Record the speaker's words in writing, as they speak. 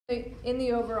in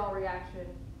the overall reaction,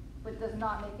 but does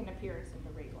not make an appearance in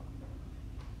the rate law.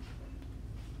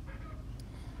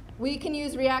 We can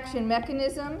use reaction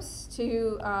mechanisms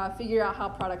to figure out how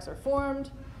products are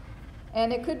formed,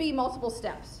 and it could be multiple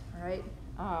steps, all right?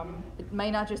 It may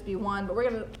not just be one, but we're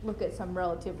going to look at some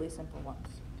relatively simple ones.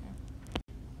 Okay.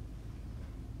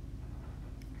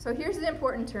 So here's an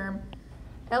important term,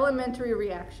 elementary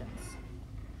reactions.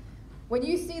 When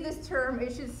you see this term,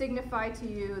 it should signify to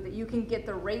you that you can get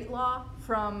the rate law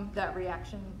from that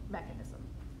reaction mechanism.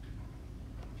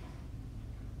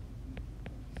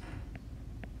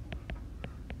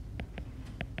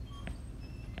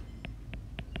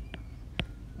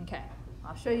 Okay,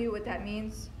 I'll show you what that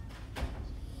means.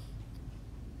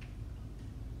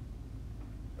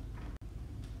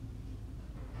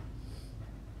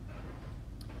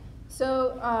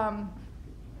 So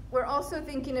we're also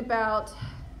thinking about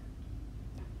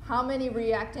how many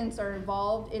reactants are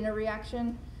involved in a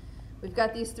reaction. We've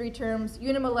got these three terms,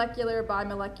 unimolecular,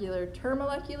 bimolecular,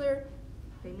 termolecular.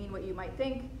 They mean what you might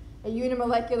think. A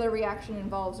unimolecular reaction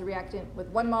involves a reactant with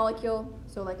one molecule,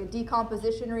 so like a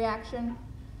decomposition reaction.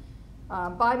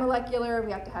 Bimolecular,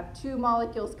 we have to have two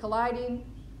molecules colliding.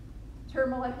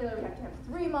 Termolecular, we have to have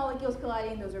three molecules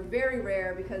colliding. Those are very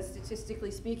rare because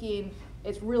statistically speaking,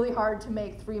 it's really hard to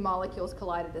make three molecules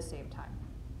collide at the same time.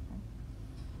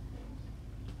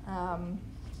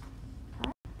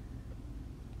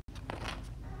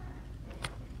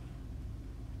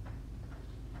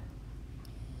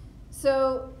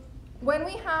 So when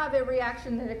we have a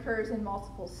reaction that occurs in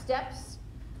multiple steps,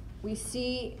 we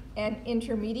see an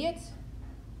intermediate,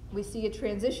 we see a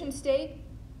transition state.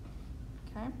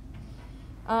 Okay.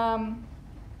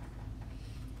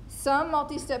 Some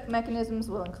multi-step mechanisms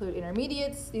will include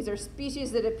intermediates. These are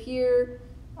species that appear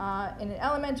in an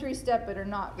elementary step but are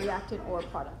not reactant or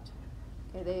product.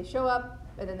 Okay, they show up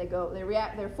and then they go,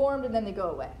 they're formed and then they go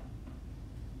away.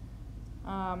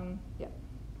 Yeah.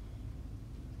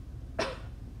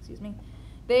 Excuse me.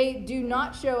 They do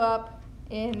not show up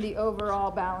in the overall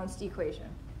balanced equation.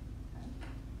 Okay.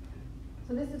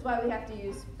 So this is why we have to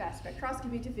use fast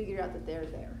spectroscopy to figure out that they're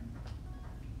there.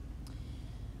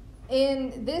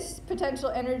 In this potential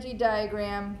energy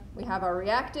diagram, we have our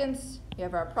reactants, we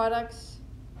have our products,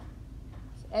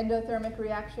 endothermic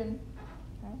reaction.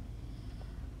 Okay.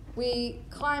 We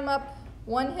climb up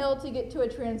one hill to get to a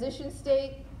transition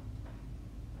state,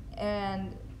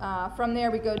 and from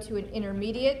there we go to an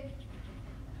intermediate.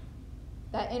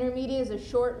 That intermediate is a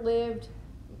short-lived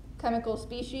chemical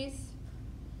species.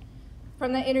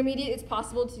 From that intermediate, it's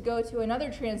possible to go to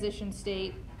another transition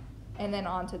state and then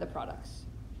on to the products.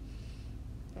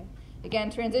 Okay. Again,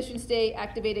 transition state,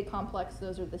 activated complex,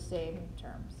 those are the same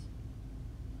terms.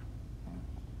 Okay.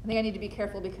 I think I need to be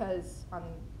careful because on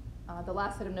the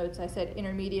last set of notes I said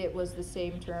intermediate was the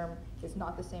same term. It's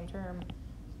not the same term.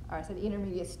 Or I said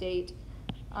intermediate state.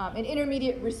 An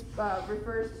intermediate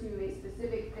refers to a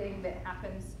specific thing that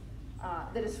happens,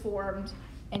 that is formed,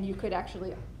 and you could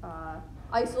actually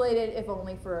isolate it if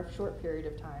only for a short period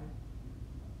of time.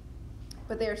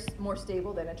 But they're more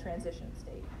stable than a transition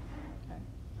state. Okay.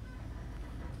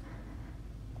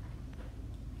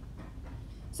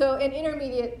 So an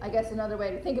intermediate, I guess another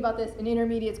way to think about this, an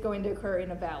intermediate is going to occur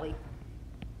in a valley.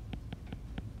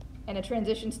 And a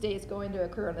transition state is going to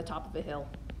occur on the top of a hill.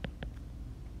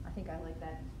 I think I like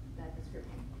that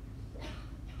description.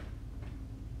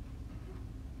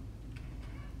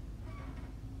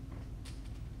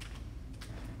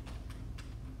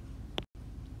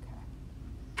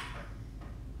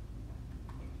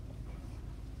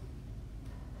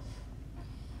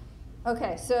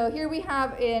 Okay, so here we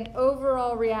have an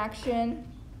overall reaction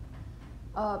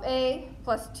of A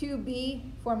plus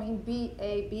 2B forming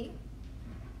BAB.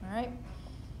 All right.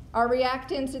 Our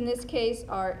reactants in this case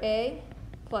are A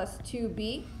plus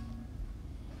 2B,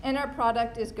 and our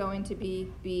product is going to be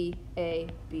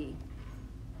BAB.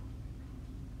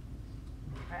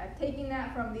 All right, taking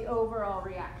that from the overall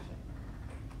reaction.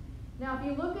 Now, if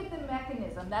you look at the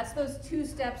mechanism, that's those two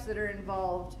steps that are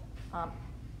involved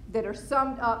that are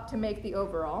summed up to make the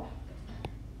overall.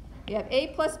 You have A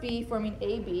plus B forming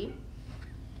AB,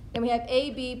 and we have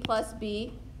AB plus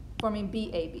B forming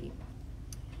BAB.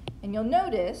 And you'll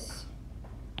notice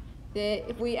that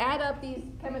if we add up these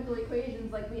chemical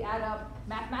equations like we add up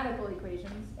mathematical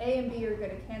equations, A and B are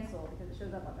going to cancel because it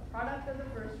shows up on the product of the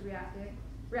first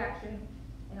reaction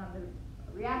and on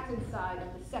the reactant side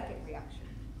of the second reaction.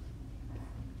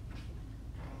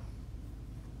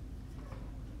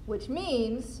 Which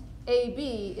means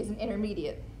AB is an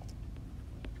intermediate.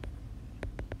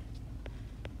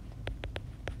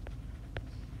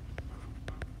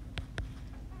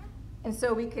 And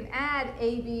so we can add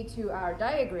AB to our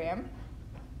diagram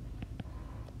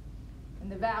in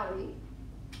the valley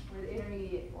where the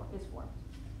intermediate is formed.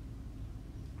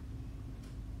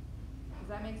 Does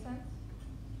that make sense?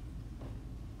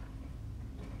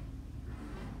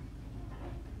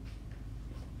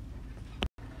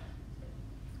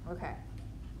 Okay.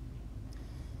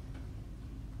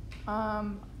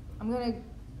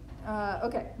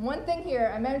 Okay, one thing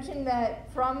here, I mentioned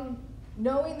that from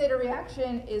knowing that a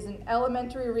reaction is an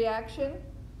elementary reaction,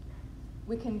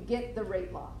 we can get the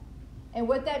rate law. And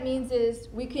what that means is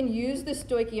we can use the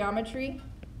stoichiometry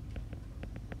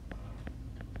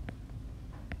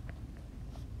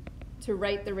to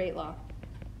write the rate law.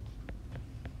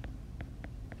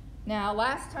 Now,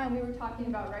 last time we were talking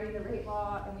about writing the rate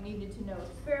law, and we needed to know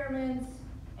experiments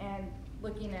and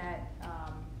looking at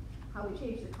how we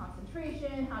change the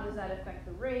concentration, how does that affect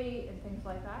the rate, and things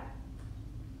like that.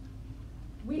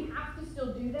 We have to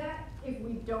still do that if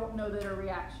we don't know that a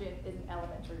reaction is an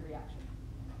elementary reaction.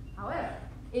 However,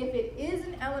 if it is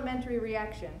an elementary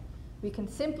reaction, we can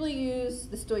simply use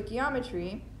the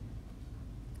stoichiometry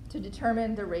to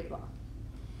determine the rate law.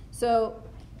 So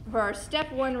for our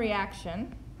step 1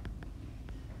 reaction,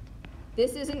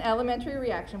 this is an elementary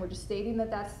reaction. We're just stating that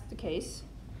that's the case.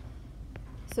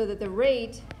 So that the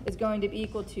rate is going to be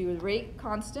equal to the rate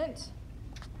constant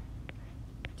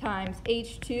times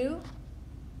H2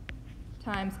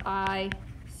 times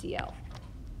ICl.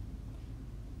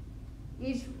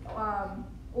 Each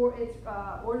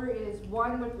order is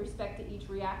 1 with respect to each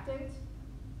reactant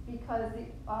because the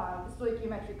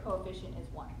stoichiometric coefficient is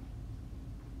 1.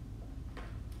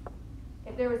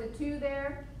 If there was a 2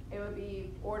 there, it would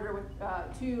be order with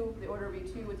 2. The order would be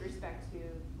 2 with respect to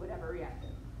whatever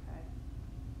reactant. Okay.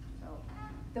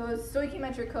 So those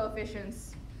stoichiometric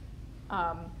coefficients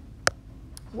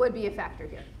would be a factor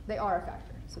here. They are a factor.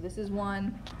 So this is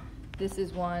 1, this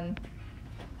is 1,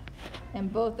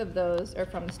 and both of those are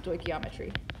from the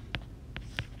stoichiometry.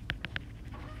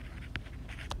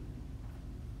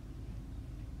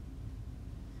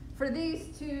 For these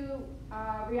two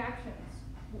reactions,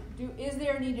 is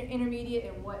there an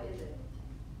intermediate, and what is it?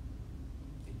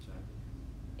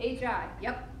 HI,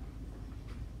 yep.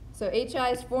 So HI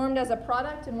is formed as a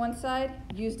product in one side,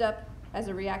 used up as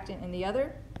a reactant in the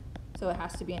other, so it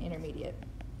has to be an intermediate.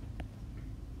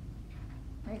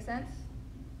 Make sense?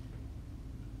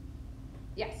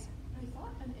 Yes? I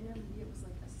thought an intermediate was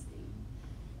like a state.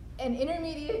 An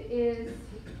intermediate is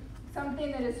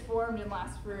something that is formed and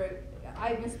lasts for,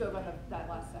 I misspoke on that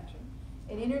last section.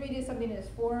 An intermediate is something that is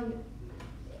formed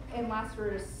and lasts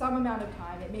for some amount of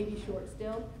time. It may be short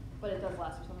still, but it does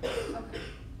last for some amount of time. Okay.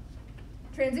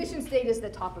 Transition state is the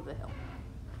top of the hill.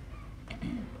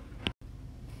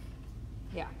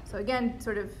 Yeah, so again,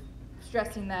 sort of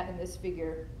stressing that in this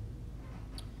figure.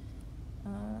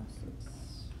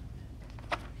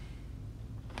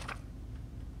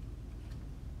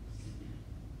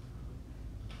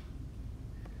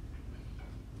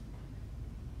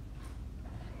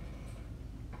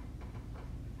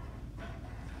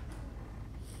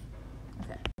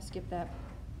 Okay, I'll skip that.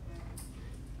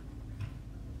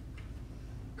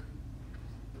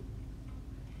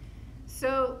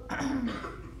 So,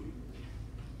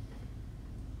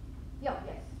 yeah,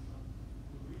 yes.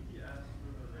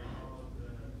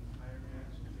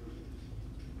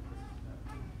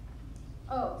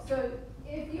 Oh, so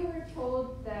if you were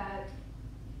told that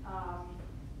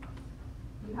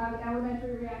you have an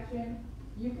elementary reaction,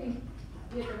 you can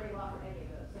get the rate law for any of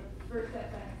those. So first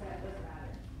step, second step, doesn't matter.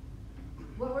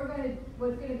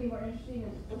 What's going to be more interesting is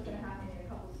what's going to happen in a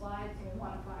couple slides. So we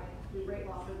want to find the rate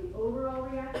law for the overall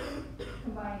reaction,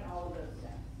 combining all of those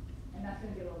steps. And that's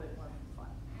going to be a little bit more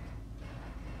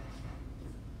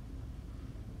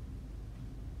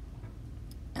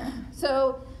fun.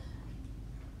 So,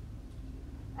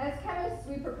 as chemists,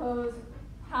 we propose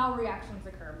how reactions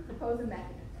occur. We propose a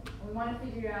mechanism. And we want to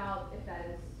figure out if that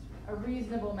is a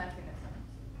reasonable mechanism.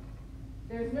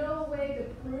 There's no way to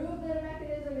prove that a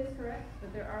mechanism is correct,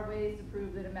 but there are ways to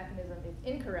prove that a mechanism is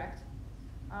incorrect.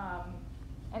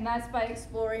 And that's by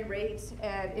exploring rates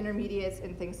and intermediates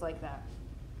and things like that.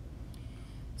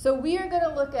 So we are going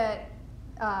to look at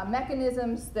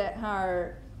mechanisms that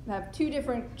have two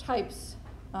different types.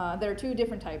 There are two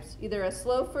different types, either a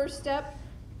slow first step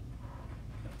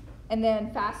and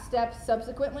then fast steps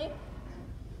subsequently,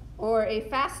 or a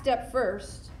fast step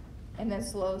first and then a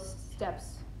slow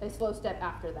step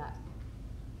after that.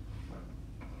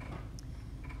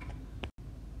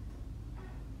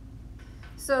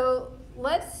 So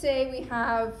let's say we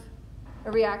have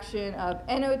a reaction of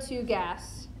NO2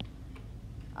 gas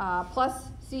plus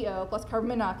CO plus carbon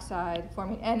monoxide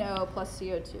forming NO plus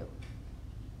CO2.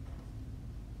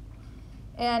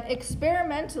 And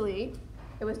experimentally,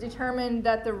 it was determined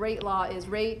that the rate law is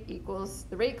rate equals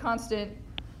the rate constant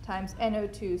times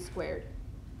NO2 squared.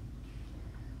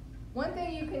 One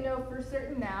thing you can know for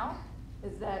certain now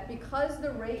is that because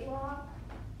the rate law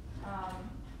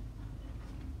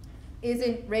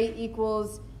isn't rate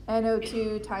equals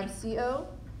NO2 times CO,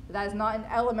 that is not an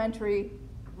elementary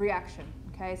reaction,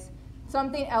 okay?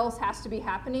 Something else has to be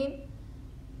happening.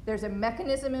 There's a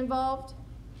mechanism involved.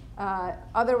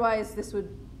 Otherwise, this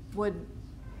would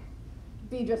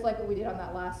be just like what we did on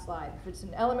that last slide. If it's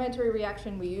an elementary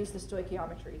reaction, we use the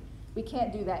stoichiometry. We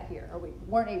can't do that here, or we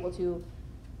weren't able to,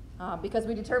 because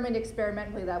we determined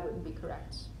experimentally that wouldn't be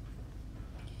correct.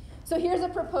 So here's a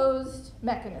proposed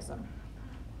mechanism.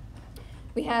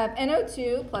 We have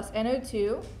NO2 plus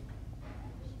NO2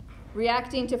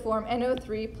 reacting to form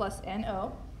NO3 plus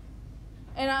NO.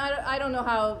 And I don't know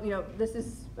how, this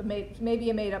is maybe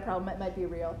a made-up problem, it might be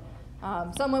real.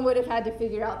 Someone would have had to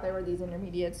figure out there were these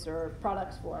intermediates or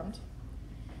products formed.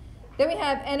 Then we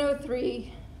have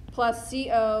NO3 plus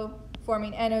CO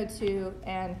forming NO2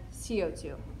 and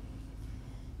CO2.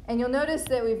 And you'll notice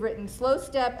that we've written slow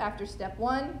step after step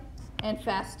 1 and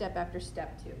fast step after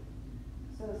step 2.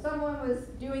 So someone was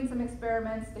doing some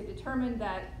experiments. They determined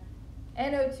that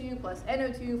NO2 plus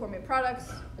NO2 forming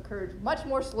products occurred much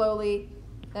more slowly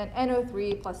than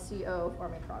NO3 plus CO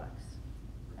forming products.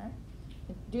 Okay?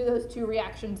 Do those two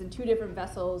reactions in two different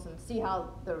vessels and see how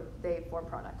they form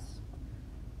products.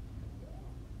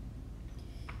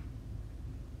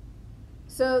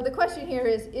 So the question here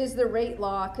is the rate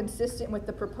law consistent with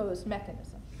the proposed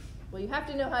mechanism? Well, you have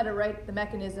to know how to write the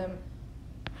mechanism,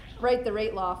 write the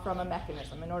rate law from a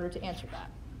mechanism in order to answer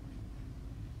that.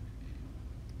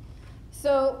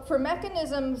 So for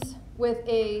mechanisms with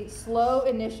a slow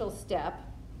initial step,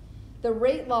 the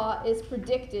rate law is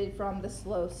predicted from the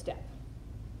slow step.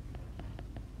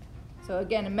 So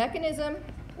again, a mechanism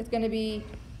is going to be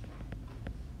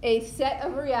a set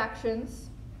of reactions,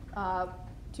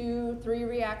 2, 3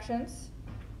 reactions,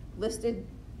 listed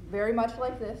very much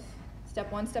like this.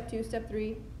 Step 1, step 2, step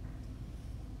 3.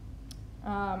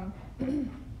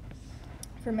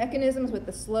 For mechanisms with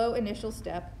the slow initial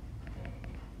step,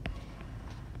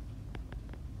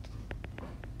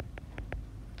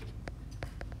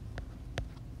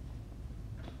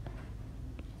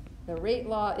 the rate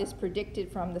law is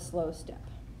predicted from the slow step.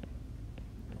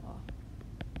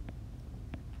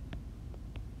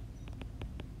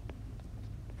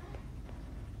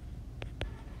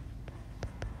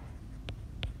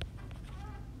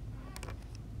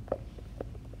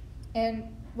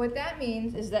 And what that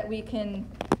means is that we can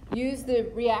use the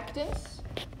reactants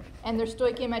and their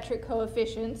stoichiometric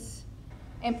coefficients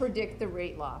and predict the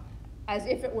rate law as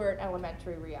if it were an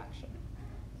elementary reaction.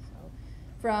 So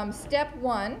from step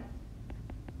 1,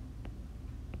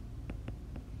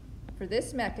 for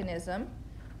this mechanism,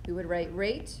 we would write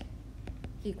rate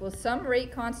equals some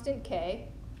rate constant K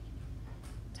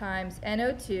times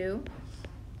NO2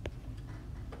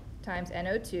 times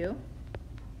NO2,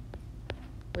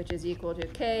 which is equal to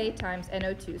K times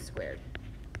NO2 squared,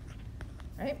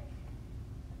 right?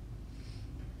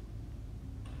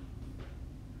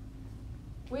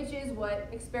 Which is what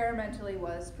experimentally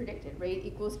was predicted. Rate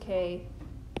equals K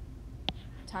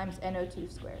times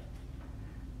NO2 squared.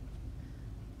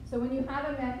 So when you have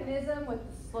a mechanism with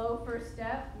the slow first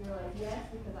step, you're like, yes,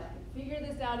 because I can figure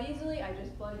this out easily. I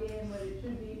just plug in what it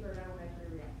should be for an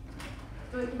elementary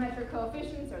reaction. Stoichiometric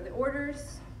coefficients are the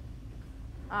orders.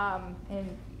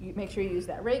 And you make sure you use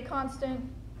that rate constant.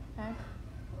 Okay?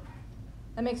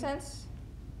 That makes sense?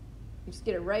 You just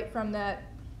get it right from that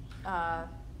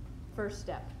first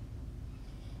step.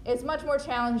 It's much more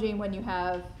challenging when you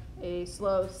have a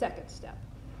slow second step.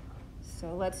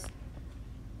 So I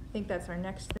think that's our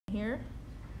next thing here.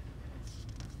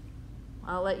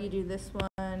 I'll let you do this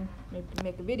one, maybe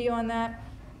make a video on that.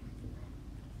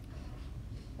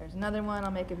 There's another one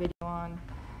I'll make a video on.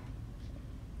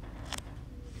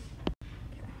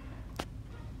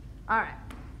 All right.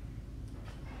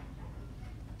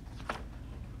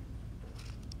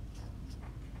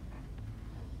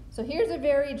 So here's a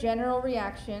very general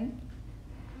reaction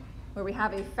where we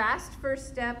have a fast first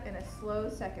step and a slow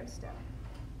second step.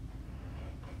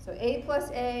 So A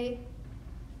plus A,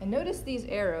 and notice these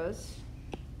arrows.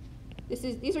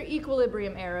 These are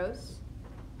equilibrium arrows.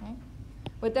 Okay?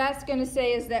 What that's going to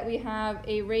say is that we have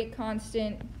a rate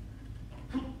constant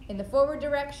in the forward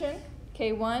direction,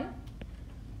 K1,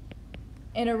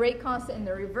 and a rate constant in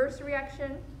the reverse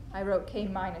reaction, I wrote K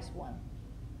minus 1.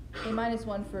 K minus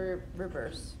 1 for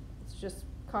reverse. It's just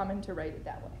common to write it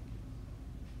that way.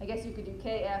 I guess you could do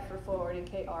KF for forward and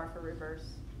KR for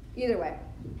reverse. Either way.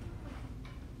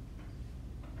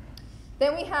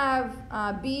 Then we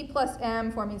have B plus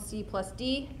M forming C plus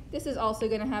D. This is also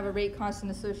going to have a rate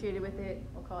constant associated with it.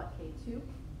 We'll call it K2.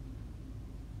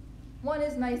 1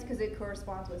 is nice because it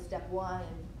corresponds with step 1 and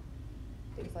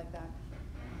things like that.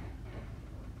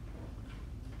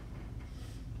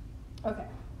 Okay.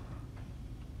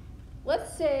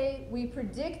 Let's say we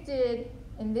predicted,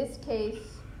 in this case,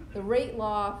 the rate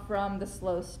law from the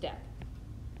slow step.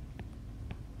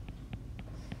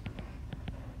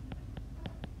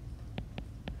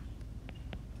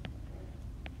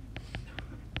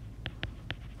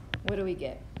 What do we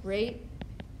get? Rate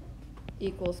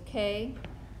equals K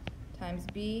times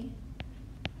B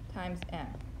times M.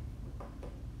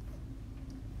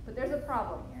 But there's a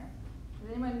problem here.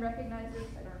 Does anyone recognize this?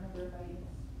 I don't remember if I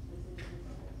specifically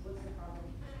said this. What's the problem?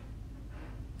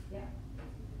 Yeah.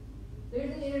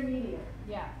 There's an intermediate.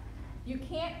 Yeah. You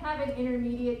can't have an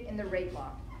intermediate in the rate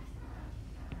law.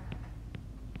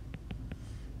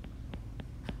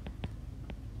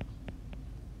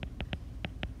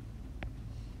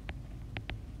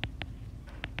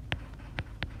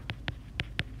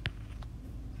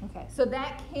 Okay, so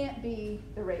that can't be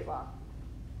the rate law.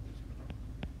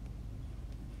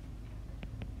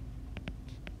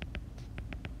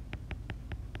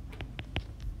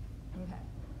 Okay.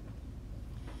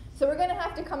 So we're going to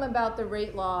have to come about the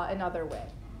rate law another way.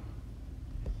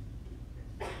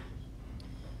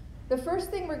 The first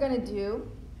thing we're going to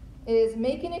do is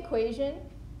make an equation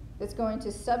that's going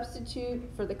to substitute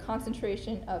for the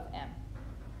concentration of M.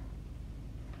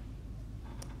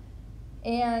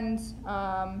 And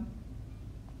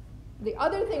the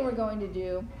other thing we're going to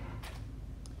do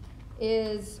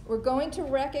is we're going to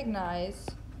recognize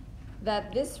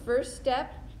that this first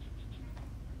step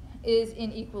is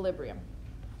in equilibrium.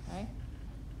 Okay?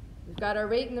 We've got our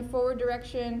rate in the forward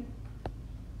direction,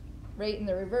 rate in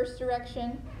the reverse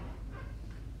direction.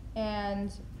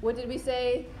 And what did we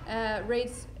say?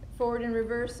 Rates forward and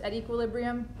reverse at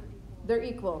equilibrium? They're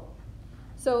equal.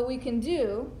 So what we can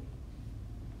do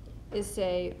is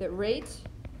say that rate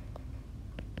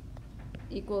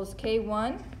equals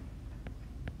K1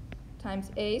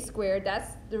 times A squared.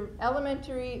 That's the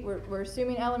elementary, we're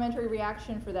assuming elementary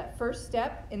reaction for that first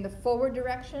step in the forward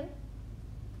direction.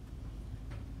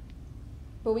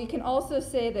 But we can also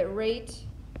say that rate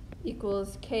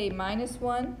equals K minus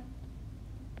 1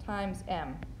 times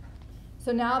M.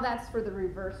 So now that's for the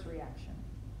reverse reaction.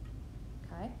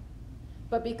 Okay?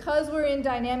 But because we're in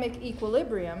dynamic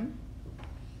equilibrium,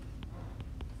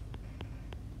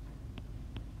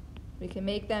 we can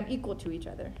make them equal to each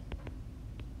other.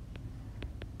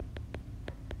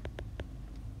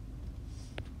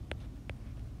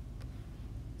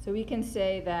 So we can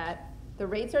say that the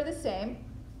rates are the same,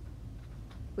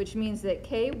 which means that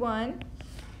K1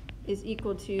 is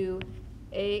equal to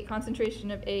a concentration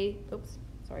of A, oops,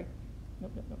 sorry,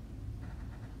 nope,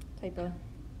 typo.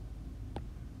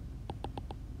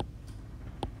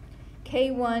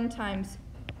 K1 times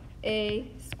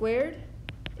A squared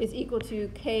is equal to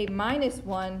K minus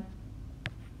 1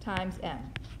 times M.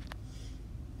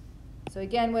 So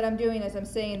again, what I'm doing is I'm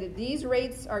saying that these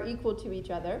rates are equal to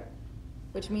each other,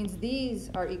 which means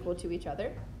these are equal to each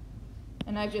other.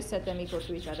 And I've just set them equal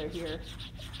to each other here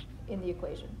in the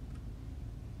equation.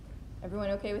 Everyone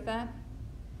okay with that?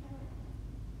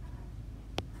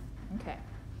 Okay.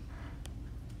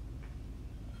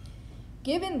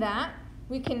 Given that,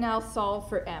 we can now solve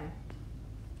for M.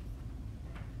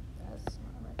 That's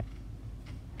not right.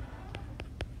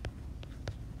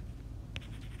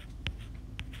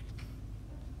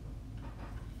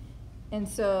 And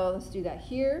so let's do that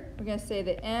here. We're going to say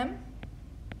that M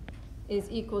is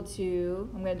equal to,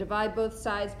 I'm going to divide both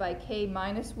sides by K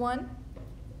minus 1.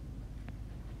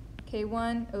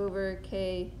 K1 over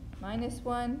K minus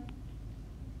 1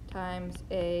 times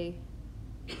A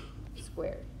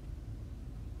squared.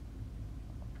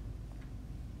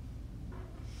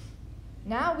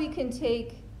 Now we can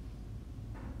take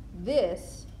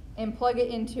this and plug it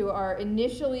into our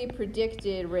initially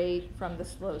predicted rate from the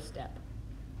slow step.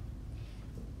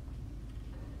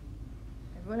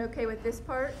 Everyone okay with this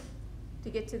part to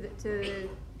get to the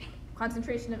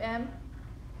concentration of M?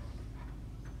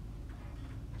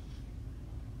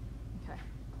 Okay.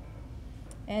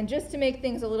 And just to make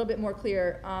things a little bit more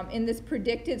clear, in this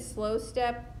predicted slow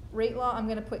step rate law, I'm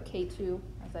going to put K2,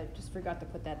 as I just forgot to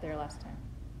put that there last time.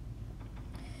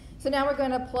 So now we're going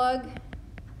to plug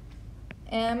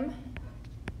M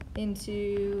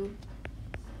into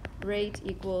rate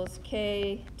equals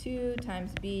K2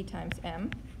 times B times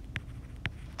M.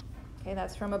 Okay,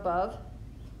 that's from above.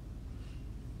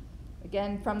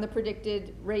 Again, from the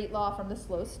predicted rate law from the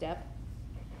slow step.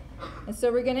 And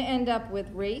so we're going to end up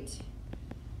with rate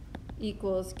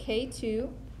equals K2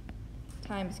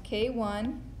 times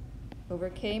K1 over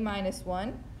K minus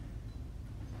 1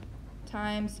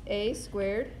 times A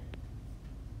squared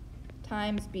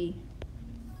times B.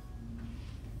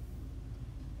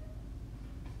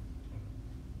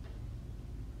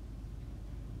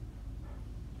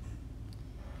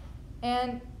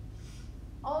 And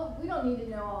we don't need to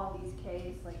know all of these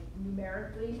K's like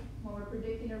numerically when we're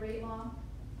predicting a rate law.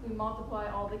 We multiply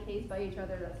all the K's by each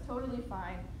other, that's totally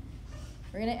fine.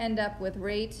 We're going to end up with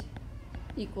rate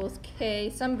equals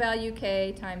K, some value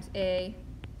K times A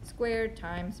squared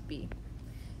times B.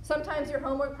 Sometimes your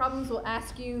homework problems will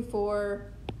ask you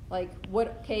for like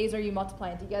what K's are you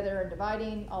multiplying together or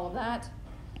dividing, all of that.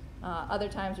 Other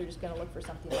times you're just going to look for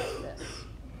something like this.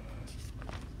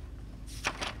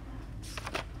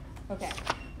 Okay,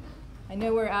 I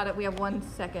know we have 1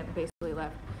 second basically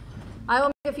left. I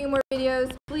will make a few more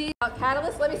videos. Please, about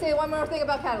catalysts. Let me say one more thing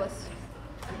about catalysts.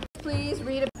 Please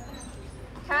read about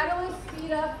catalysts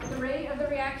speed up the rate of the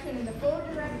reaction in the forward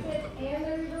direction and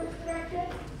the reverse direction.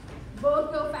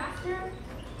 Both go faster.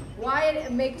 Why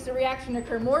it makes the reaction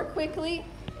occur more quickly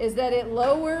is that it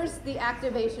lowers the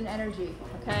activation energy,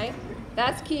 okay?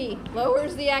 That's key,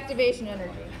 lowers the activation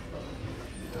energy.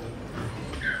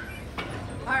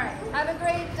 All right, have a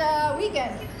great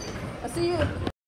weekend. I'll see you.